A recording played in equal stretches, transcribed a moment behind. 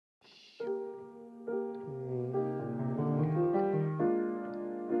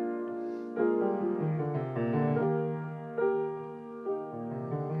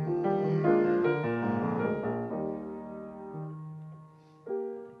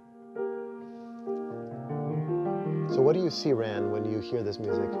So what do you see, Ran, when you hear this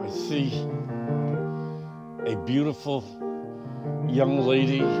music? I see a beautiful young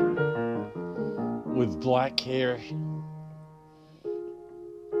lady with black hair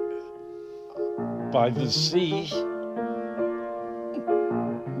by the sea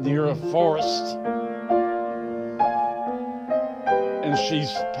near a forest, and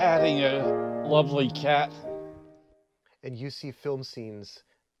she's patting a lovely cat. And you see film scenes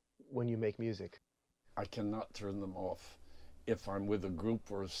when you make music? I cannot turn them off. If I'm with a group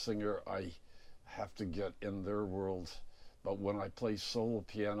or a singer, I have to get in their world. But when I play solo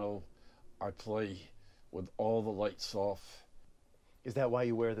piano, I play with all the lights off. Is that why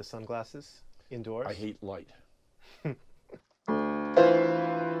you wear the sunglasses indoors? I hate light.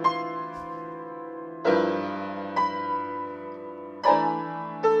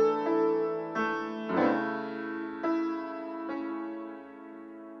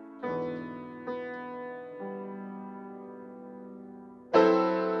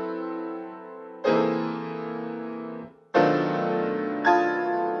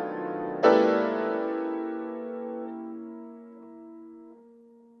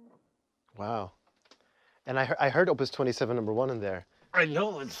 Wow. And I heard Opus 27 #1 in there. I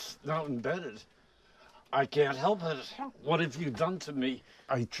know it's now embedded. I can't help it. What have you done to me?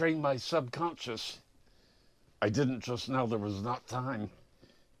 I trained my subconscious. I didn't just now, there was not time.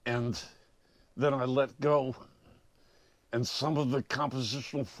 And then I let go. And some of the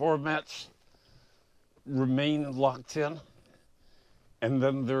compositional formats remain locked in. And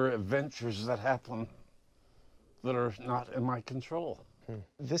then there are adventures that happen that are not in my control.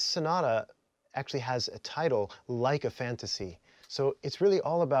 This sonata actually has a title, Like a Fantasy. So it's really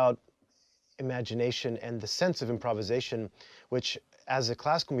all about imagination and the sense of improvisation, which as a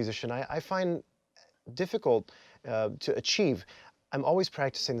classical musician, I find difficult to achieve. I'm always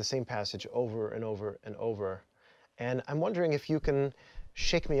practicing the same passage over and over and over. And I'm wondering if you can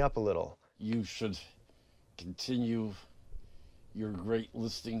shake me up a little. You should continue your great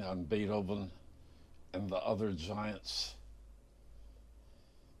listening on Beethoven and the other giants.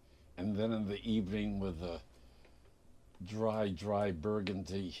 And then in the evening with a dry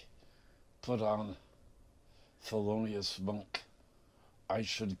burgundy, put on Thelonious Monk, I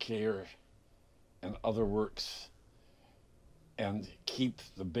Should Care, and other works, and keep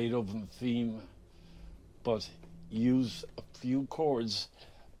the Beethoven theme, but use a few chords,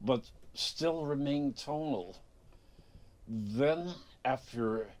 but still remain tonal. Then,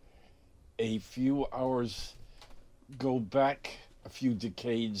 after a few hours, go back a few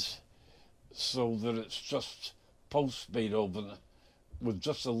decades so that it's just post-Beethoven with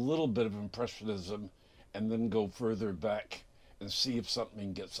just a little bit of impressionism, and then go further back and see if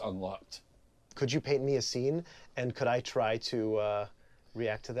something gets unlocked. Could you paint me a scene, and could I try to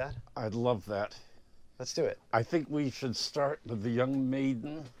react to that? I'd love that. Let's do it. I think we should start with the young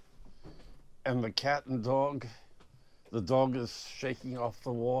maiden and the cat and dog. The dog is shaking off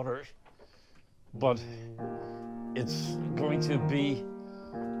the water, but it's going to be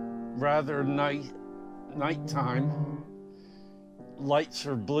rather nighttime. Lights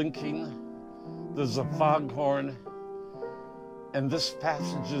are blinking. There's a foghorn, and this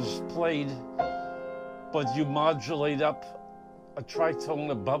passage is played, but you modulate up a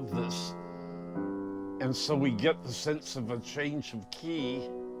tritone above this, and so we get the sense of a change of key.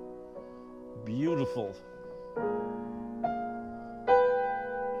 Beautiful.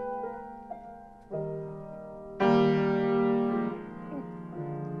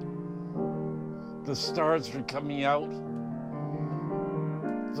 The stars are coming out.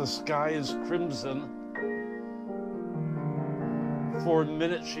 The sky is crimson. For a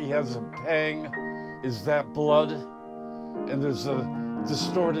minute she has a pang. Is that blood? And there's a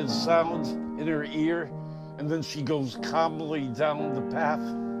distorted sound in her ear, and then she goes calmly down the path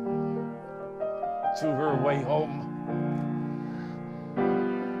to her way home.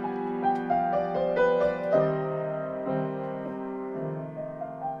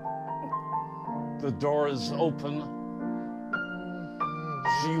 The door is open.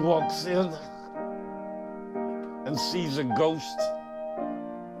 She walks in and sees a ghost.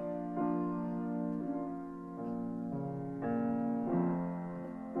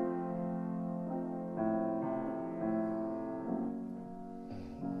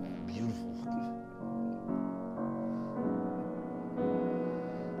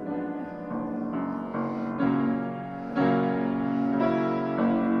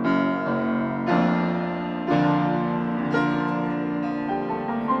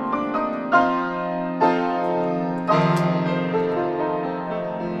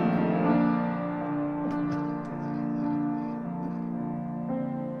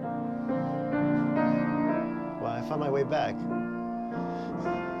 find my way back.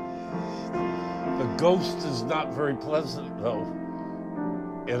 The ghost is not very pleasant, though.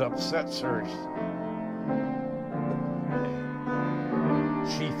 It upsets her.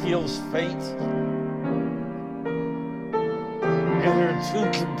 She feels faint, and her two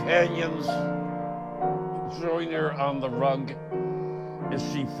companions join her on the rug as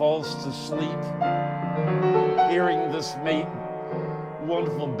she falls to sleep, hearing this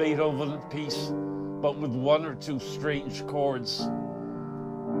wonderful Beethoven piece, but with one or two strange chords.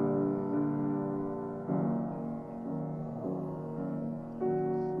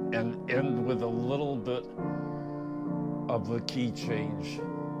 And end with a little bit of the key change.